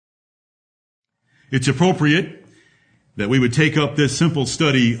It's appropriate that we would take up this simple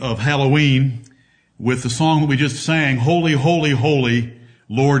study of Halloween with the song that we just sang, Holy, Holy, Holy,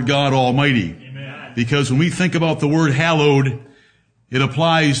 Lord God Almighty. Amen. Because when we think about the word hallowed, it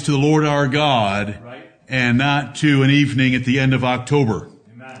applies to the Lord our God, Right. and not to an evening at the end of October.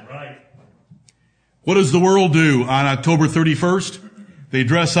 Amen. Right. What does the world do on October 31st? They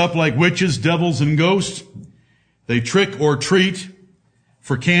dress up like witches, devils, and ghosts. They trick or treat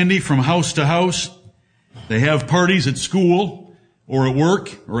for candy from house to house. They have parties at school or at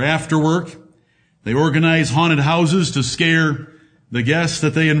work or after work. They organize haunted houses to scare the guests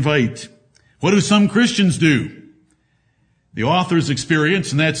that they invite. What do some Christians do? The author's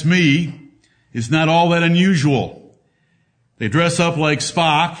experience, and that's me, is not all that unusual. They dress up like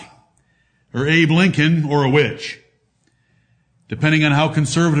Spock or Abe Lincoln or a witch, depending on how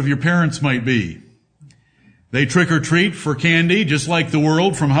conservative your parents might be. They trick or treat for candy, just like the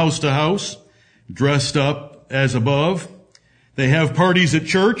world, from house to house, dressed up as above. They have parties at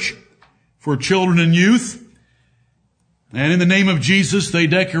church for children and youth. And in the name of Jesus, they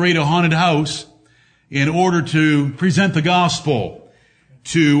decorate a haunted house in order to present the gospel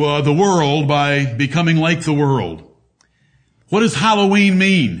to the world by becoming like the world. What does Halloween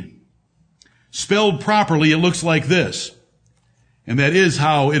mean? Spelled properly, it looks like this. And that is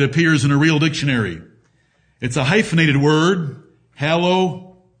how it appears in a real dictionary. It's a hyphenated word,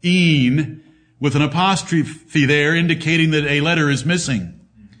 Halloween, with an apostrophe there indicating that a letter is missing.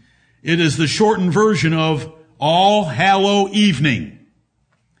 It is the shortened version of All Hallow Evening.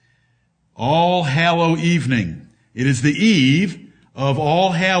 All Hallow Evening. It is the eve of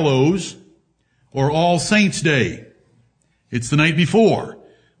All Hallows or All Saints' Day. It's the night before.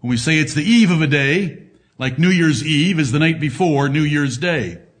 When we say it's the eve of a day, like New Year's Eve is the night before New Year's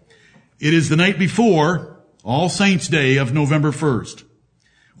Day. It is the night before All Saints' Day of November 1st.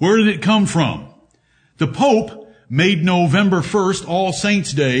 Where did it come from? The Pope made November 1st All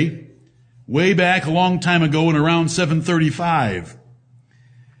Saints' Day way back a long time ago in around 735.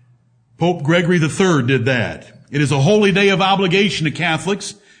 Pope Gregory III did that. It is a holy day of obligation to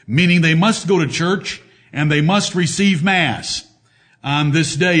Catholics, meaning they must go to church and they must receive Mass on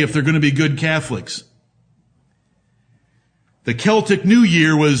this day if they're going to be good Catholics. The Celtic New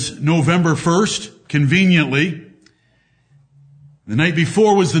Year was November 1st, conveniently. The night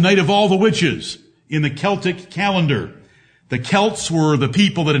before was the night of all the witches in the Celtic calendar. The Celts were the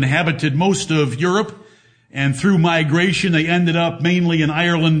people that inhabited most of Europe, and through migration they ended up mainly in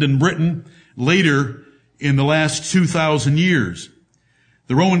Ireland and Britain later in the last 2,000 years.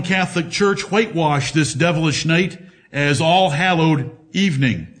 The Roman Catholic Church whitewashed this devilish night as All Hallowed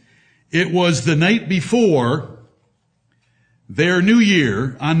Evening. It was the night before their New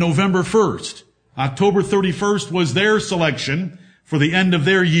Year on November 1st. October 31st was their selection for the end of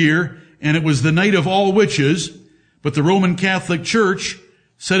their year, and it was the night of all witches, but the Roman Catholic Church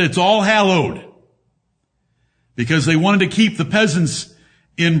said it's All Hallowed because they wanted to keep the peasants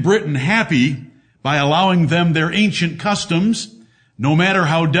in Britain happy by allowing them their ancient customs, no matter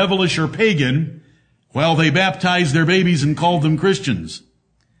how devilish or pagan, while they baptized their babies and called them Christians.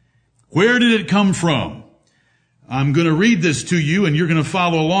 Where did it come from? I'm going to read this to you, and you're going to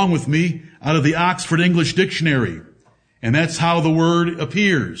follow along with me out of the Oxford English Dictionary. And that's how the word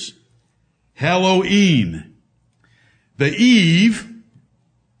appears. Halloween. The eve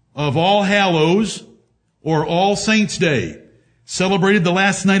of All Hallows or All Saints' Day, celebrated the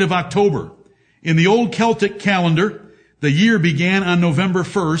last night of October. In the old Celtic calendar, the year began on November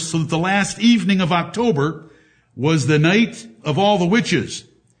 1st, so that the last evening of October was the night of all the witches,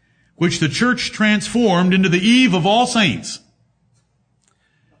 which the church transformed into the eve of All Saints.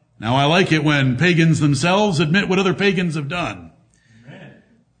 Now, I like it when pagans themselves admit what other pagans have done. Amen.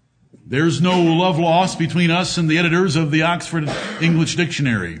 There's no love lost between us and the editors of the Oxford English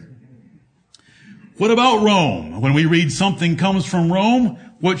Dictionary. What about Rome? When we read something comes from Rome,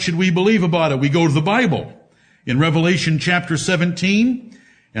 what should we believe about it? We go to the Bible. In Revelation chapter 17,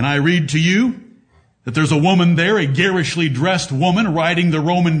 and I read to you that there's a woman there, a garishly dressed woman, riding the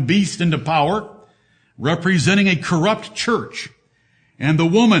Roman beast into power, representing a corrupt church. And the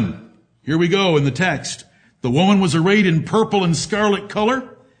woman, here we go in the text, the woman was arrayed in purple and scarlet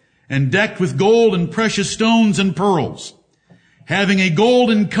color and decked with gold and precious stones and pearls, having a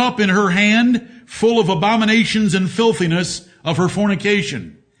golden cup in her hand full of abominations and filthiness of her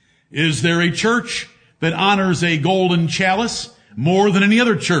fornication. Is there a church that honors a golden chalice more than any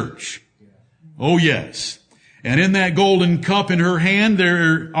other church? Oh, yes. And in that golden cup in her hand,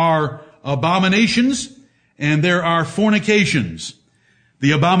 there are abominations and there are fornications.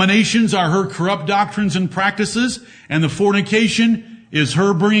 The abominations are her corrupt doctrines and practices, and the fornication is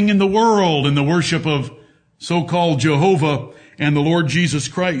her bringing in the world in the worship of so-called Jehovah and the Lord Jesus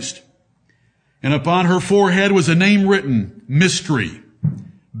Christ. And upon her forehead was a name written, Mystery,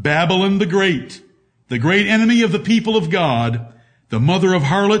 Babylon the Great enemy of the people of God, the mother of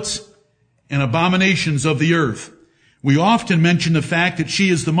harlots and abominations of the earth. We often mention the fact that she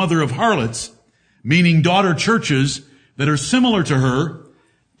is the mother of harlots, meaning daughter churches that are similar to her,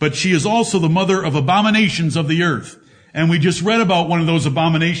 but she is also the mother of abominations of the earth. And we just read about one of those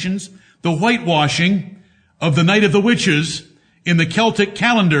abominations, the whitewashing of the Night of the Witches in the Celtic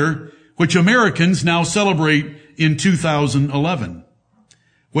calendar, which Americans now celebrate in 2011.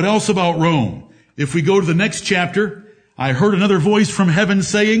 What else about Rome? If we go to the next chapter, I heard another voice from heaven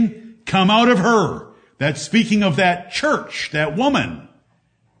saying, come out of her. That's speaking of that church, that woman,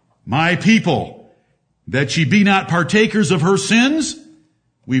 my people, that ye be not partakers of her sins.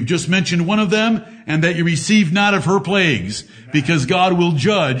 We've just mentioned one of them, and that you receive not of her plagues, because God will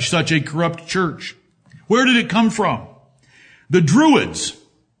judge such a corrupt church. Where did it come from? The Druids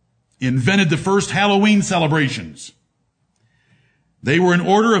invented the first Halloween celebrations. They were an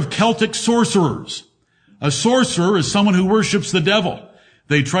order of Celtic sorcerers. A sorcerer is someone who worships the devil.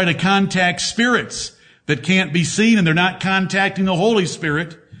 They try to contact spirits that can't be seen, and they're not contacting the Holy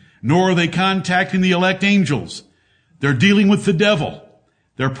Spirit, nor are they contacting the elect angels. They're dealing with the devil.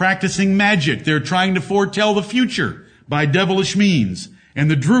 They're practicing magic. They're trying to foretell the future by devilish means. And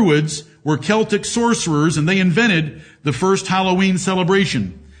the Druids were Celtic sorcerers, and they invented the first Halloween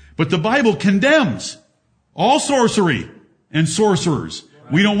celebration. But the Bible condemns all sorcery and sorcerers.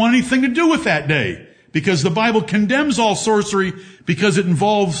 We don't want anything to do with that day, because the Bible condemns all sorcery because it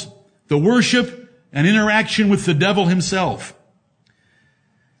involves the worship and interaction with the devil himself.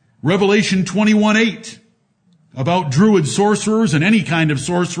 Revelation 21:8 about Druid sorcerers and any kind of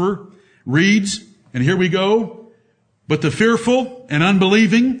sorcerer reads, and here we go, but the fearful and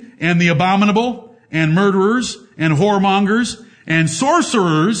unbelieving and the abominable and murderers and whoremongers and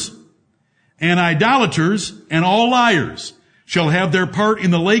sorcerers and idolaters and all liars shall have their part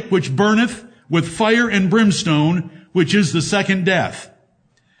in the lake which burneth with fire and brimstone, which is the second death.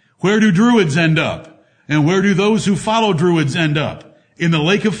 Where do Druids end up? And where do those who follow Druids end up? In the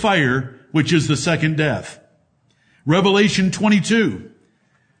lake of fire, which is the second death. Revelation 22.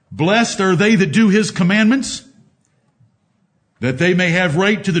 Blessed are they that do his commandments, that they may have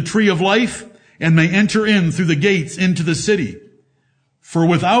right to the tree of life, and may enter in through the gates into the city. For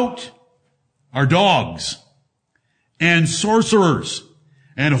without are dogs, and sorcerers,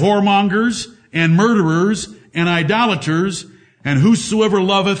 and whoremongers, and murderers, and idolaters, and whosoever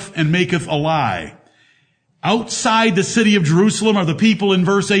loveth and maketh a lie. Outside the city of Jerusalem are the people in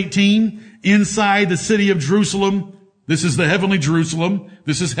verse 18. Inside the city of Jerusalem, this is the heavenly Jerusalem.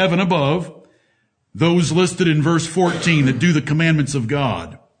 This is heaven above. Those listed in verse 14 that do the commandments of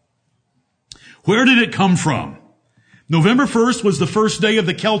God. Where did it come from? November 1st was the first day of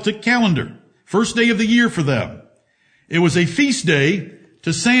the Celtic calendar. First day of the year for them. It was a feast day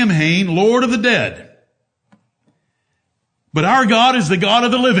to Samhain, Lord of the dead. But our God is the God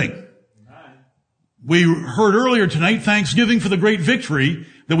of the living. We heard earlier tonight thanksgiving for the great victory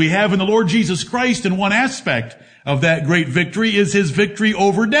that we have in the Lord Jesus Christ, and one aspect of that great victory is his victory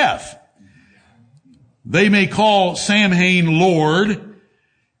over death. They may call Samhain Lord.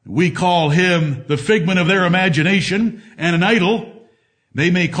 We call him the figment of their imagination and an idol. They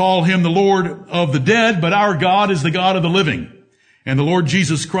may call him the Lord of the dead, but our God is the God of the living. And the Lord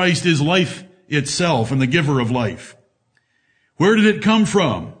Jesus Christ is life itself and the giver of life. Where did it come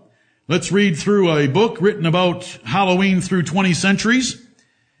from? Let's read through a book written about Halloween through 20 centuries.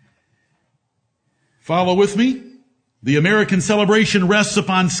 Follow with me. The American celebration rests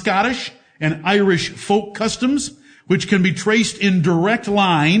upon Scottish and Irish folk customs, which can be traced in direct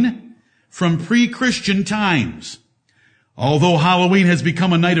line from pre-Christian times. Although Halloween has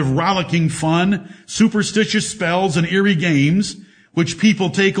become a night of rollicking fun, superstitious spells, and eerie games, which people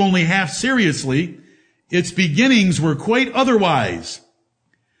take only half seriously, its beginnings were quite otherwise.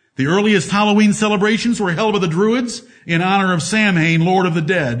 The earliest Halloween celebrations were held by the Druids in honor of Samhain, Lord of the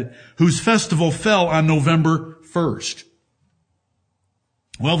Dead, whose festival fell on November 1st.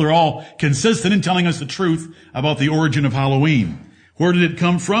 Well, they're all consistent in telling us the truth about the origin of Halloween. Where did it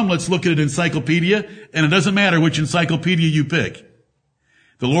come from? Let's look at an encyclopedia, and it doesn't matter which encyclopedia you pick.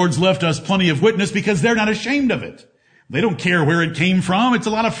 The Lord's left us plenty of witness because they're not ashamed of it. They don't care where it came from. It's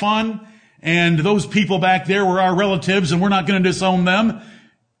a lot of fun, and those people back there were our relatives, and we're not going to disown them.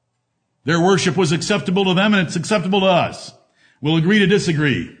 Their worship was acceptable to them, and it's acceptable to us. We'll agree to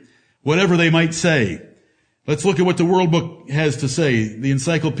disagree, whatever they might say. Let's look at what the World Book has to say, the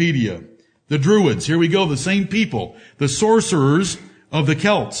encyclopedia. The Druids, here we go, the same people. The sorcerers of the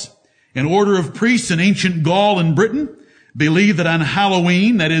Celts. An order of priests in ancient Gaul and Britain believed that on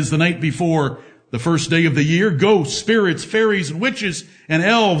Halloween, that is the night before the first day of the year, ghosts, spirits, fairies, and witches and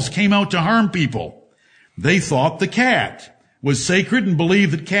elves came out to harm people. They thought the cat was sacred and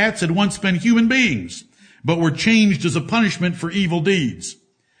believed that cats had once been human beings, but were changed as a punishment for evil deeds.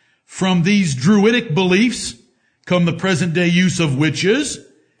 From these Druidic beliefs come the present day use of witches,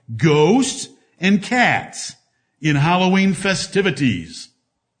 ghosts, and cats in Halloween festivities.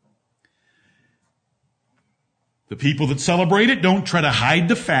 The people that celebrate it don't try to hide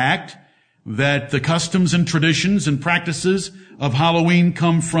the fact that the customs and traditions and practices of Halloween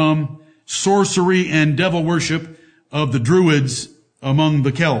come from sorcery and devil worship of the Druids among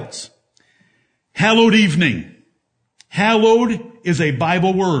the Celts. Hallowed evening. Hallowed is a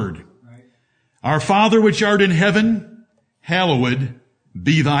Bible word. Right. Our Father which art in heaven, hallowed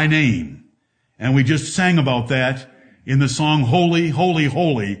be thy name. And we just sang about that in the song Holy, Holy,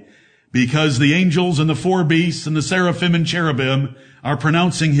 Holy, because the angels and the four beasts and the seraphim and cherubim are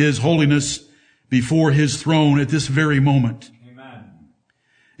pronouncing his holiness before his throne at this very moment. Amen.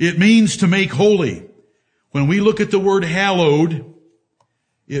 It means to make holy. When we look at the word hallowed,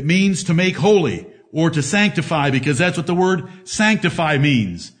 it means to make holy or to sanctify, because that's what the word sanctify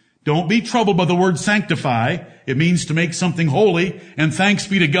means. Don't be troubled by the word sanctify. It means to make something holy, and thanks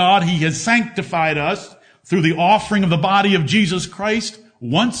be to God, he has sanctified us through the offering of the body of Jesus Christ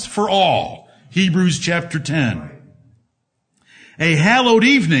once for all. Hebrews chapter 10. A hallowed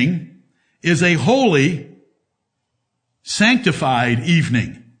evening is a holy, sanctified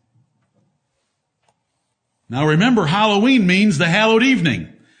evening. Now remember, Halloween means the hallowed evening.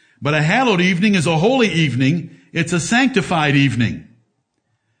 But a hallowed evening is a holy evening. It's a sanctified evening.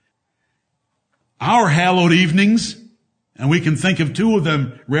 Our hallowed evenings, and we can think of two of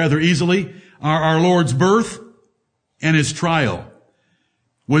them rather easily, are our Lord's birth and his trial.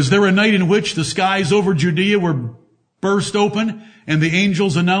 Was there a night in which the skies over Judea were burst open and the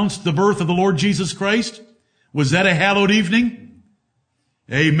angels announced the birth of the Lord Jesus Christ? Was that a hallowed evening?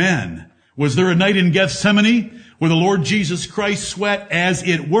 Amen. Was there a night in Gethsemane where the Lord Jesus Christ sweat, as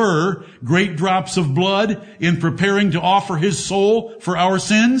it were, great drops of blood in preparing to offer his soul for our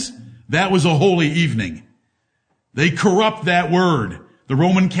sins? That was a holy evening. They corrupt that word. The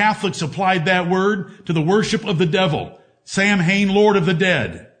Roman Catholics applied that word to the worship of the devil. Samhain, Lord of the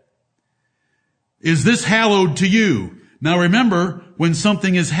dead. Is this hallowed to you? Now remember, when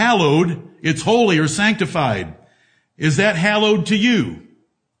something is hallowed, it's holy or sanctified. Is that hallowed to you?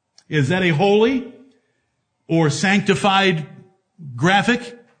 Is that a holy or sanctified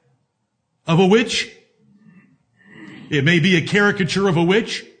graphic of a witch? It may be a caricature of a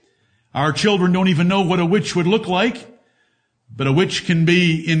witch. Our children don't even know what a witch would look like, but a witch can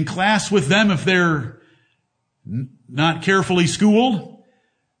be in class with them if they're not carefully schooled.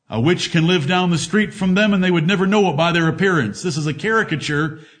 A witch can live down the street from them and they would never know it by their appearance. This is a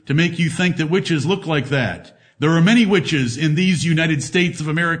caricature to make you think that witches look like that. There are many witches in these United States of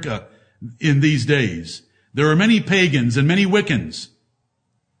America in these days. There are many pagans and many Wiccans.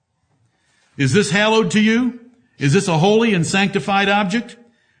 Is this hallowed to you? Is this a holy and sanctified object?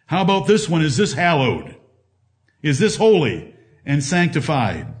 How about this one? Is this hallowed? Is this holy and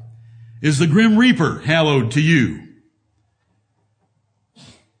sanctified? Is the Grim Reaper hallowed to you?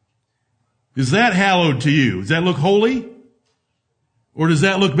 Is that hallowed to you? Does that look holy? Or does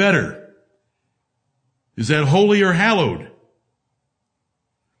that look better? Is that holy or hallowed?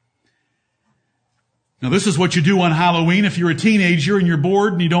 Now this is what you do on Halloween if you're a teenager and you're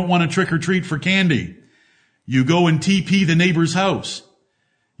bored and you don't want to trick or treat for candy. You go and TP the neighbor's house.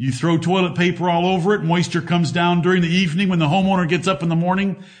 You throw toilet paper all over it. Moisture comes down during the evening. When the homeowner gets up in the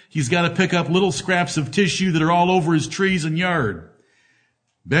morning, he's got to pick up little scraps of tissue that are all over his trees and yard.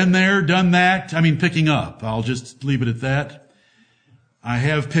 Been there, done that. Picking up. I'll just leave it at that. I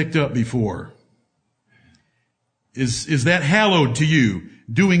have picked up before. Is that hallowed to you?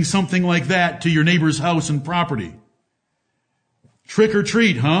 Doing something like that to your neighbor's house and property? Trick or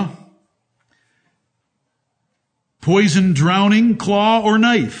treat, huh? Poison, drowning, claw, or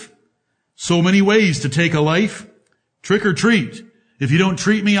knife. So many ways to take a life. Trick or treat. If you don't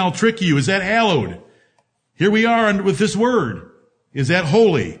treat me, I'll trick you. Is that hallowed? Here we are with this word. Is that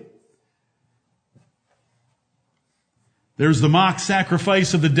holy? There's the mock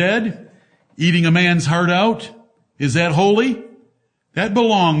sacrifice of the dead, eating a man's heart out. Is that holy? That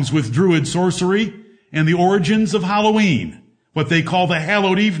belongs with Druid sorcery and the origins of Halloween, what they call the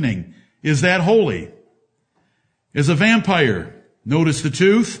hallowed evening. Is that holy? Is a vampire, notice the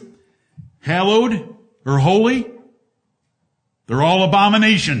tooth, hallowed or holy? They're all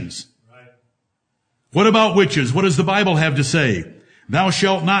abominations. Right. What about witches? What does the Bible have to say? Thou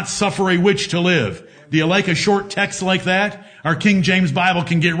shalt not suffer a witch to live. Do you like a short text like that? Our King James Bible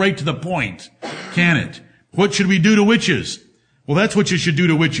can get right to the point, can it? What should we do to witches? Well, that's what you should do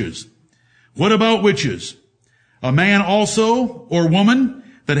to witches. What about witches? A man also, or woman,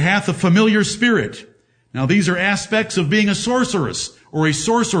 that hath a familiar spirit. Now these are aspects of being a sorceress, or a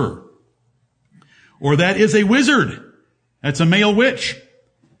sorcerer. Or that is a wizard. That's a male witch.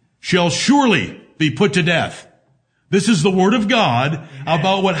 Shall surely be put to death. This is the word of God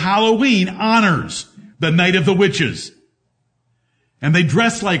about what Halloween honors, the night of the witches. And they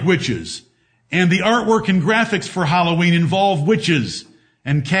dress like witches. And the artwork and graphics for Halloween involve witches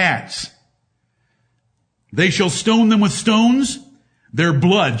and cats. They shall stone them with stones. Their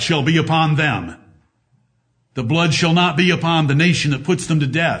blood shall be upon them. The blood shall not be upon the nation that puts them to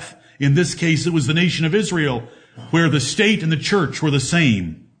death. In this case, it was the nation of Israel, where the state and the church were the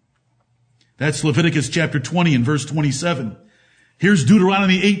same. That's Leviticus chapter 20 and verse 27. Here's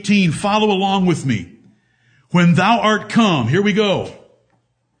Deuteronomy 18. Follow along with me. When thou art come, here we go.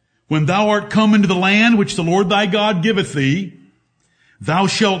 When thou art come into the land which the Lord thy God giveth thee, thou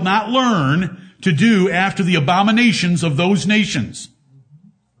shalt not learn to do after the abominations of those nations.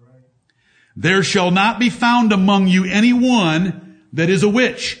 There shall not be found among you any one that is a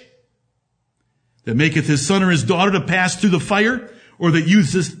witch, that maketh his son or his daughter to pass through the fire, or that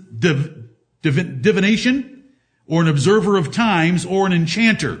useth divination, or an observer of times, or an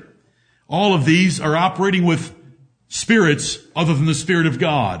enchanter. All of these are operating with spirits other than the Spirit of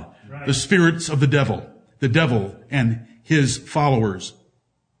God, right. The spirits of the devil and his followers.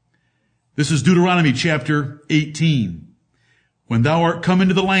 This is Deuteronomy chapter 18. When thou art come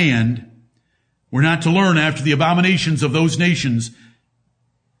into the land, we're not to learn after the abominations of those nations,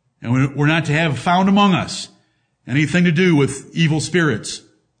 and we're not to have found among us anything to do with evil spirits.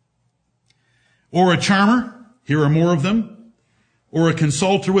 Or a charmer, here are more of them, or a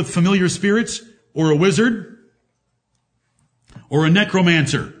consulter with familiar spirits, or a wizard, or a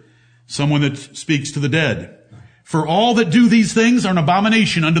necromancer, someone that speaks to the dead. For all that do these things are an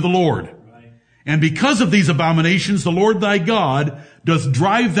abomination unto the Lord. And because of these abominations, the Lord thy God doth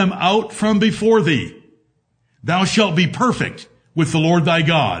drive them out from before thee. Thou shalt be perfect with the Lord thy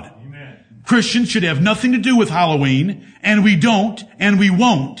God. Amen. Christians should have nothing to do with Halloween, and we don't, and we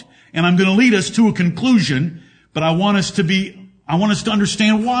won't. And I'm going to lead us to a conclusion, but I want us to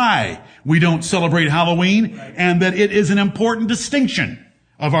understand why we don't celebrate Halloween, and that it is an important distinction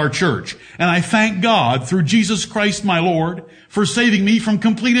of our church. And I thank God through Jesus Christ my Lord for saving me from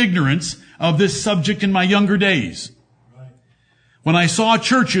complete ignorance of this subject in my younger days. When I saw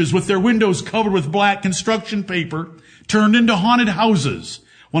churches with their windows covered with black construction paper turned into haunted houses,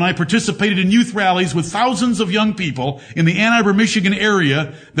 when I participated in youth rallies with thousands of young people in the Ann Arbor, Michigan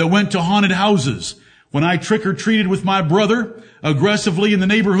area that went to haunted houses, when I trick-or-treated with my brother aggressively in the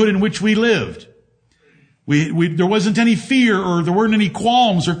neighborhood in which we lived, there wasn't any fear, or there weren't any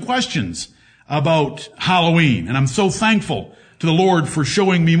qualms or questions about Halloween. And I'm so thankful to the Lord for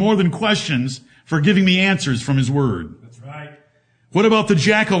showing me more than questions, for giving me answers from His Word. That's right. What about the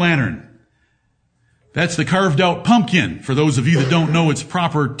jack-o'-lantern? That's the carved out pumpkin, for those of you that don't know its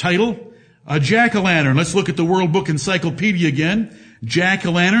proper title. A jack-o'-lantern. Let's look at the World Book Encyclopedia again.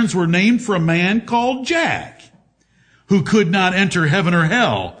 Jack-o'-lanterns were named for a man called Jack, who could not enter heaven or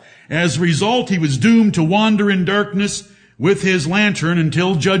hell. As a result, he was doomed to wander in darkness with his lantern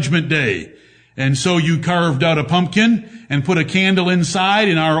until Judgment Day. And so you carved out a pumpkin and put a candle inside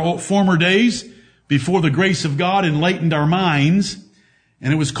in our former days before the grace of God enlightened our minds,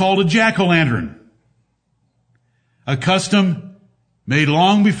 and it was called a jack-o'-lantern. A custom made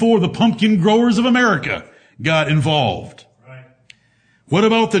long before the pumpkin growers of America got involved. Right. What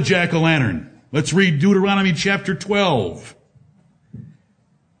about the jack-o'-lantern? Let's read Deuteronomy chapter 12.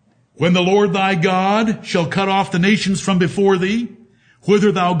 When the Lord thy God shall cut off the nations from before thee,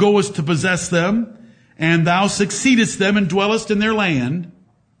 whither thou goest to possess them, and thou succeedest them and dwellest in their land,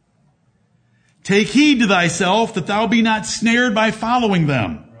 take heed to thyself that thou be not snared by following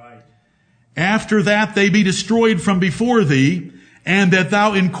them. Right. After that they be destroyed from before thee, and that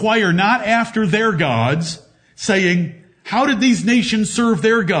thou inquire not after their gods, saying, how did these nations serve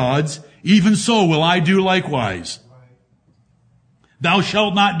their gods? Even so will I do likewise. Thou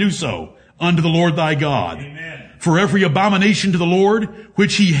shalt not do so unto the Lord thy God. Amen. For every abomination to the Lord,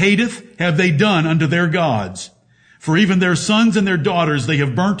 which He hateth, have they done unto their gods. For even their sons and their daughters they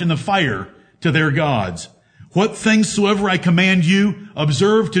have burnt in the fire to their gods. What things soever I command you,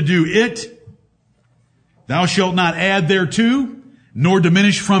 observe to do it. Thou shalt not add thereto, nor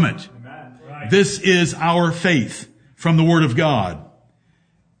diminish from it. Right. This is our faith from the Word of God.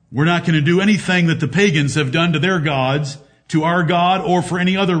 We're not going to do anything that the pagans have done to their gods to our God or for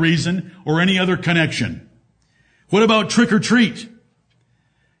any other reason or any other connection. What about trick or treat?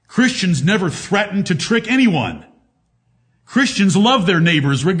 Christians never threaten to trick anyone. Christians love their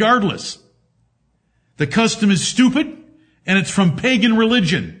neighbors regardless. The custom is stupid and it's from pagan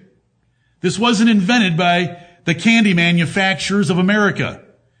religion. This wasn't invented by the candy manufacturers of America.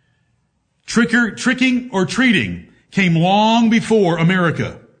 Tricking or treating came long before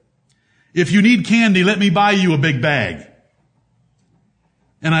America. If you need candy, let me buy you a big bag.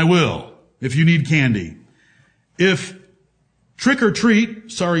 And I will, if you need candy. If trick or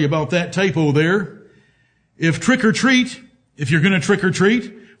treat, sorry about that typo there. If trick or treat, if you're going to trick or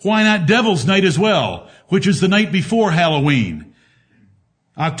treat, why not Devil's Night as well, which is the night before Halloween?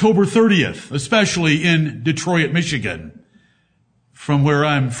 October 30th, especially in Detroit, Michigan, from where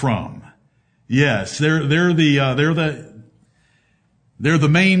I'm from. Yes, they're the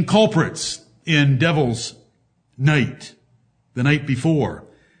main culprits in Devil's Night, the night before.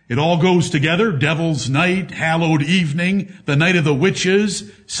 It all goes together. Devil's Night, Hallowed Evening, the Night of the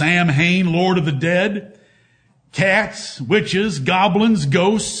Witches, Samhain, Lord of the Dead, cats, witches, goblins,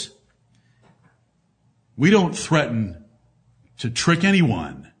 ghosts. We don't threaten to trick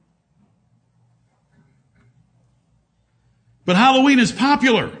anyone. But Halloween is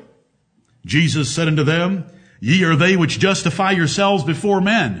popular. Jesus said unto them, Ye are they which justify yourselves before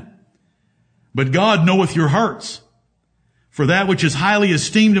men. But God knoweth your hearts. For that which is highly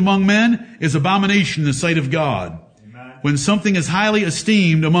esteemed among men is abomination in the sight of God. Amen. When something is highly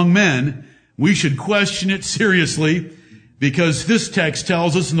esteemed among men, we should question it seriously, because this text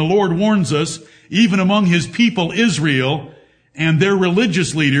tells us, and the Lord warns us, even among his people Israel and their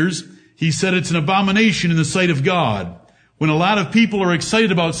religious leaders, he said it's an abomination in the sight of God. When a lot of people are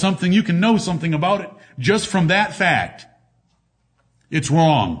excited about something, you can know something about it just from that fact. It's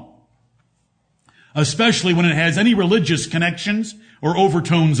wrong. Especially when it has any religious connections or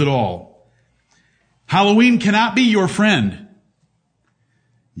overtones at all. Halloween cannot be your friend.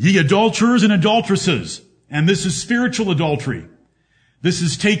 Ye adulterers and adulteresses, and this is spiritual adultery. This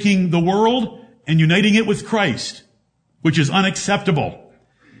is taking the world and uniting it with Christ, which is unacceptable.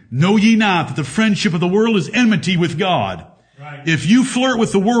 Know ye not that the friendship of the world is enmity with God? Right. If you flirt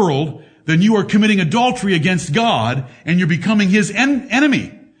with the world, then you are committing adultery against God, and you're becoming his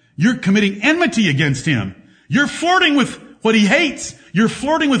enemy. You're committing enmity against him. You're flirting with what he hates. You're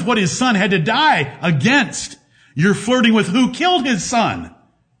flirting with what his son had to die against. You're flirting with who killed his son.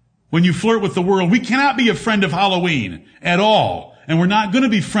 When you flirt with the world, we cannot be a friend of Halloween at all. And we're not going to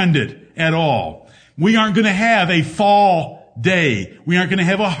be friended at all. We aren't going to have a fall day. We aren't going to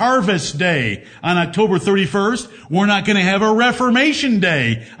have a harvest day on October 31st. We're not going to have a Reformation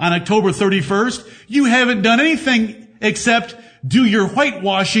Day on October 31st. You haven't done anything except do your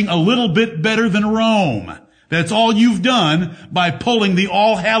whitewashing a little bit better than Rome. That's all you've done by pulling the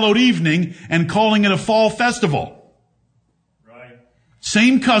All-Hallowed Evening and calling it a fall festival. Right.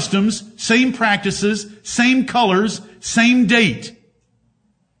 Same customs, same practices, same colors, same date.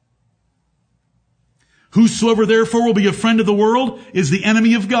 Whosoever therefore will be a friend of the world is the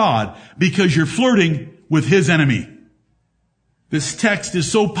enemy of God, because you're flirting with his enemy. This text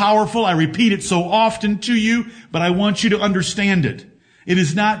is so powerful, I repeat it so often to you, but I want you to understand it. It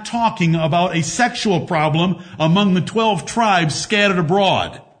is not talking about a sexual problem among the 12 tribes scattered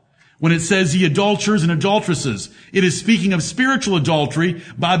abroad. When it says ye adulterers and adulteresses, it is speaking of spiritual adultery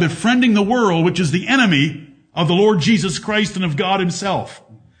by befriending the world, which is the enemy of the Lord Jesus Christ and of God himself.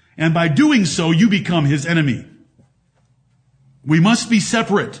 And by doing so, you become his enemy. We must be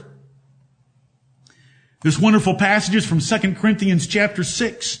separate. This wonderful passage is from 2 Corinthians chapter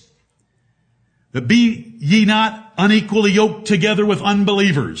 6. That be ye not unequally yoked together with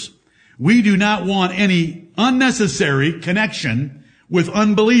unbelievers. We do not want any unnecessary connection with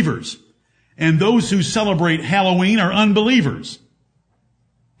unbelievers. And those who celebrate Halloween are unbelievers.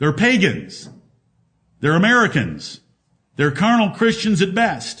 They're pagans. They're Americans. They're carnal Christians at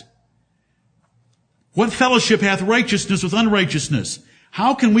best. What fellowship hath righteousness with unrighteousness?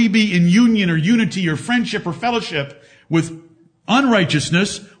 How can we be in union or unity or friendship or fellowship with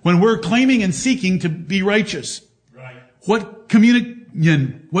unrighteousness when we're claiming and seeking to be righteous? Right. What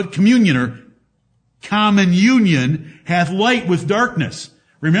communion or common union hath light with darkness?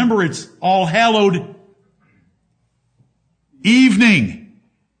 Remember, it's All-Hallowed Evening.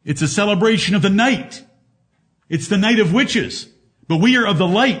 It's a celebration of the night. It's the night of witches. But we are of the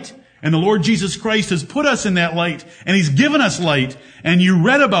light. And the Lord Jesus Christ has put us in that light, and he's given us light. And you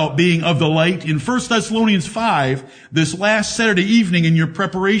read about being of the light in 1 Thessalonians 5 this last Saturday evening in your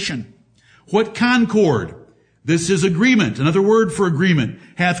preparation. What concord? This is agreement. Another word for agreement.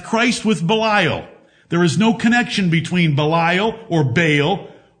 Hath Christ with Belial. There is no connection between Belial or Baal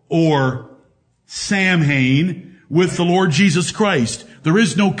or Samhain with the Lord Jesus Christ. There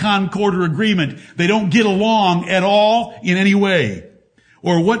is no concord or agreement. They don't get along at all in any way.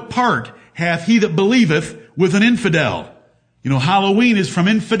 Or what part hath he that believeth with an infidel? Halloween is from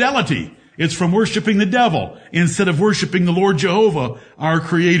infidelity. It's from worshiping the devil instead of worshiping the Lord Jehovah, our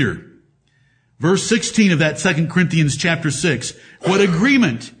Creator. Verse 16 of that 2 Corinthians chapter 6. What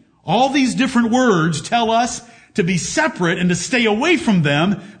agreement? All these different words tell us to be separate and to stay away from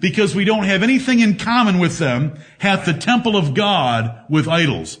them because we don't have anything in common with them. Hath the temple of God with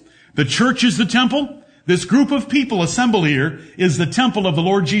idols. The church is the temple. This group of people assembled here is the temple of the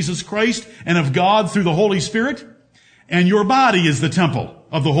Lord Jesus Christ and of God through the Holy Spirit. And your body is the temple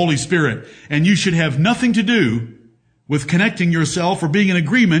of the Holy Spirit. And you should have nothing to do with connecting yourself or being in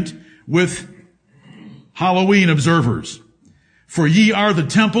agreement with Halloween observers. For ye are the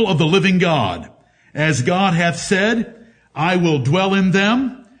temple of the living God. As God hath said, I will dwell in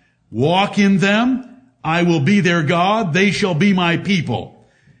them, walk in them, I will be their God, they shall be my people.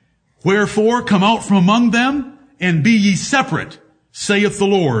 Wherefore come out from among them, and be ye separate, saith the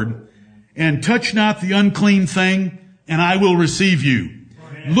Lord, and touch not the unclean thing, and I will receive you.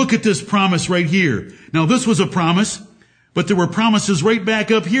 Amen. Look at this promise right here. Now this was a promise, but there were promises right back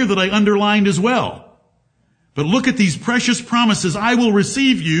up here that I underlined as well. But look at these precious promises. I will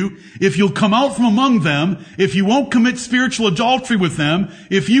receive you if you'll come out from among them, if you won't commit spiritual adultery with them,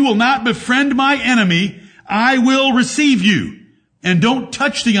 if you will not befriend my enemy, I will receive you. And don't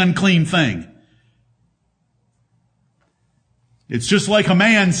touch the unclean thing. It's just like a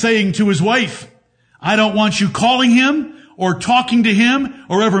man saying to his wife, I don't want you calling him or talking to him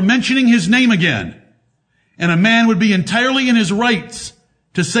or ever mentioning his name again. And a man would be entirely in his rights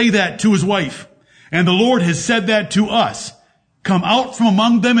to say that to his wife. And the Lord has said that to us. Come out from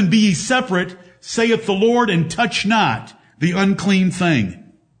among them and be ye separate, saith the Lord, and touch not the unclean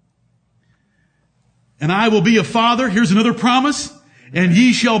thing. And I will be a father. Here's another promise. And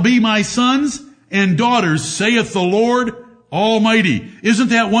ye shall be my sons and daughters, saith the Lord Almighty.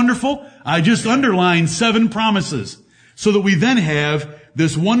 Isn't that wonderful? I just underlined 7 promises so that we then have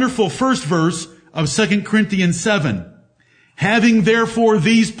this wonderful first verse of 2 Corinthians 7. Having therefore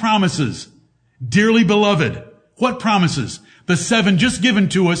these promises, dearly beloved. What promises? The 7 just given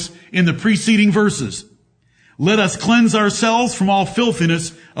to us in the preceding verses. Let us cleanse ourselves from all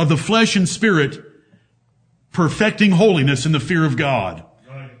filthiness of the flesh and spirit, perfecting holiness in the fear of God.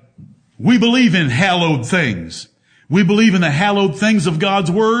 Right. We believe in hallowed things. We believe in the hallowed things of God's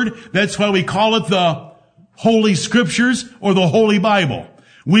Word. That's why we call it the Holy Scriptures or the Holy Bible.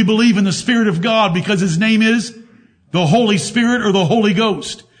 We believe in the Spirit of God because His name is the Holy Spirit or the Holy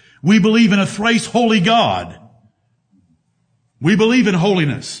Ghost. We believe in a thrice holy God. We believe in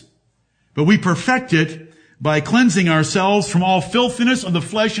holiness, but we perfect it by cleansing ourselves from all filthiness of the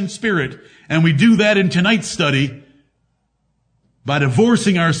flesh and spirit. And we do that in tonight's study by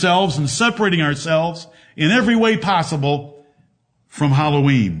divorcing ourselves and separating ourselves in every way possible from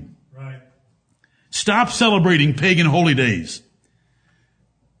Halloween. Right. Stop celebrating pagan holy days.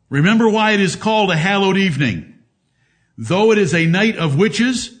 Remember why it is called a hallowed evening. Though it is a night of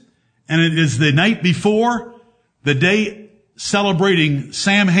witches, and it is the night before the day celebrating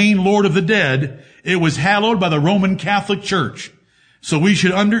Samhain, Lord of the Dead, it was hallowed by the Roman Catholic Church. So we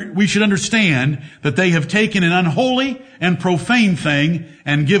should understand that they have taken an unholy and profane thing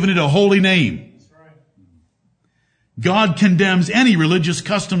and given it a holy name. That's right. God condemns any religious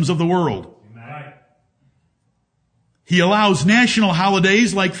customs of the world. Amen. He allows national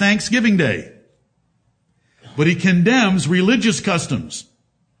holidays like Thanksgiving Day, but He condemns religious customs.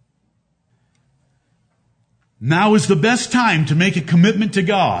 Now is the best time to make a commitment to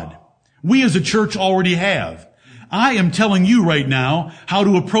God. We as a church already have. I am telling you right now how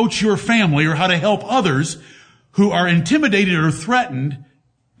to approach your family or how to help others who are intimidated or threatened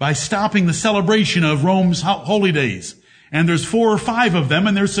by stopping the celebration of Rome's holy days. And there's 4 or 5 of them,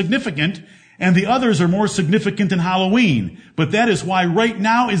 and they're significant, and the others are more significant than Halloween. But that is why right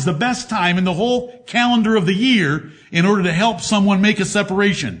now is the best time in the whole calendar of the year in order to help someone make a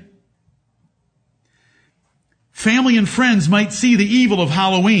separation. Family and friends might see the evil of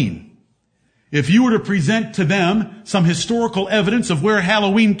Halloween. If you were to present to them some historical evidence of where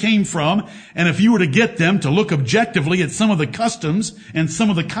Halloween came from, and if you were to get them to look objectively at some of the customs and some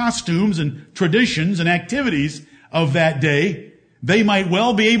of the costumes and traditions and activities of that day, they might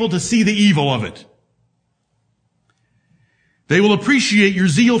well be able to see the evil of it. They will appreciate your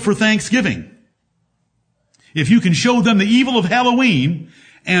zeal for Thanksgiving. If you can show them the evil of Halloween,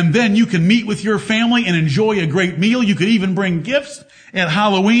 and then you can meet with your family and enjoy a great meal. You could even bring gifts at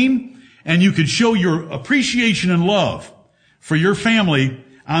Halloween. and you could show your appreciation and love for your family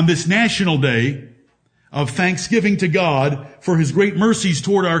on this national day of thanksgiving to God for His great mercies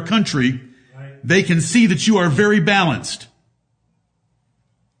toward our country, they can see that you are very balanced.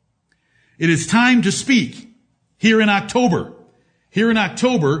 It is time to speak here in October. Here in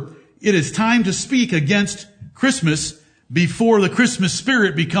October, it is time to speak against Christmas before the Christmas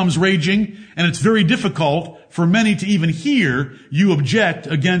spirit becomes raging, and it's very difficult for many to even hear you object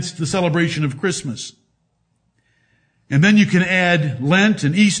against the celebration of Christmas. And then you can add Lent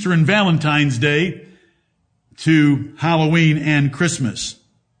and Easter and Valentine's Day to Halloween and Christmas.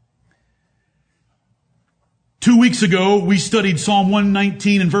 2 weeks ago, we studied Psalm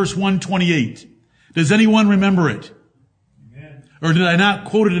 119 and verse 128. Does anyone remember it? Amen. Or did I not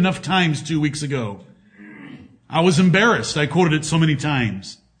quote it enough times 2 weeks ago? I was embarrassed. I quoted it so many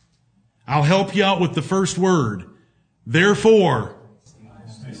times. I'll help you out with the first word. Therefore.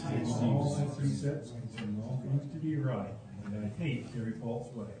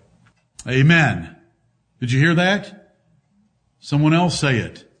 Amen. Did you hear that? Someone else say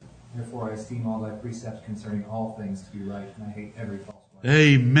it. Therefore I esteem all thy precepts concerning all things to be right, and I hate every false way.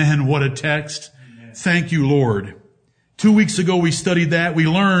 Amen. What a text. Amen. Thank you, Lord. 2 weeks ago we studied that. We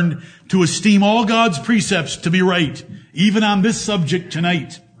learned to esteem all God's precepts to be right, even on this subject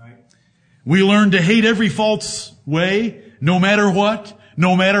tonight. Right. We learned to hate every false way, no matter what,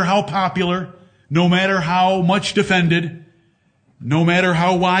 no matter how popular, no matter how much defended, no matter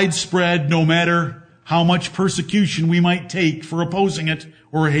how widespread, no matter how much persecution we might take for opposing it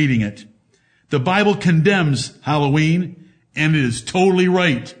or hating it. The Bible condemns Halloween, and it is totally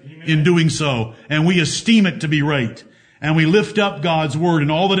right in doing so, and we esteem it to be right. And we lift up God's Word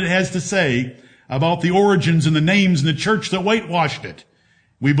and all that it has to say about the origins and the names and the church that whitewashed it.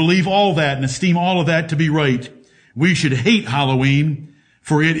 We believe all that and esteem all of that to be right. We should hate Halloween,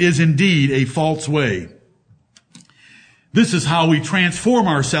 for it is indeed a false way. This is how we transform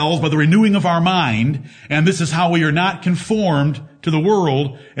ourselves by the renewing of our mind, and this is how we are not conformed to the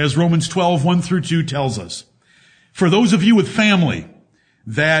world, as Romans 12, 1 through 2 tells us. For those of you with family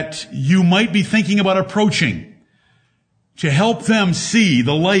that you might be thinking about approaching, to help them see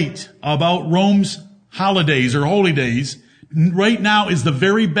the light about Rome's holidays or holy days, right now is the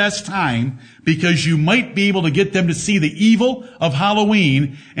very best time, because you might be able to get them to see the evil of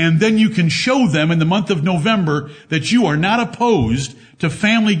Halloween, and then you can show them in the month of November that you are not opposed to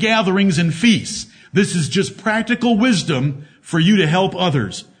family gatherings and feasts. This is just practical wisdom for you to help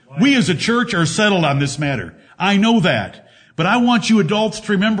others. We as a church are settled on this matter. I know that. But I want you adults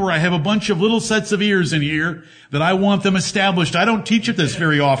to remember I have a bunch of little sets of ears in here that I want them established. I don't teach it this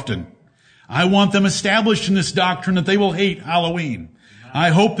very often. I want them established in this doctrine that they will hate Halloween. I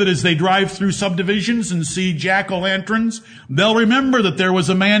hope that as they drive through subdivisions and see jack-o'-lanterns, they'll remember that there was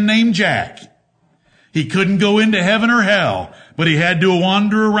a man named Jack. He couldn't go into heaven or hell, but he had to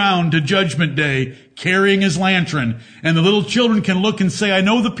wander around to Judgment Day carrying his lantern. And the little children can look and say, I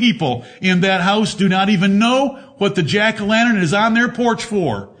know the people in that house do not even know what the jack-o'-lantern is on their porch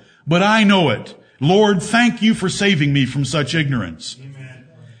for, but I know it. Lord, thank you for saving me from such ignorance. Amen.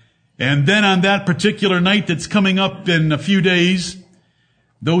 And then on that particular night that's coming up in a few days,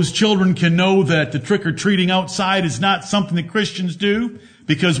 those children can know that the trick-or-treating outside is not something that Christians do,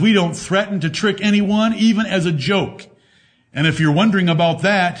 because we don't threaten to trick anyone, even as a joke. And if you're wondering about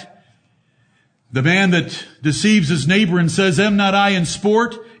that, the man that deceives his neighbor and says, am not I in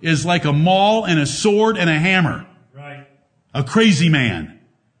sport, is like a maul and a sword and a hammer. Right. A crazy man.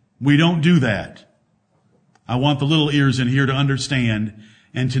 We don't do that. I want the little ears in here to understand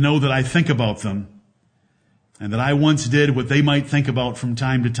and to know that I think about them, and that I once did what they might think about from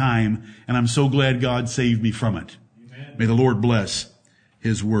time to time, and I'm so glad God saved me from it. Amen. May the Lord bless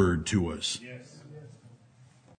His word to us. Yes.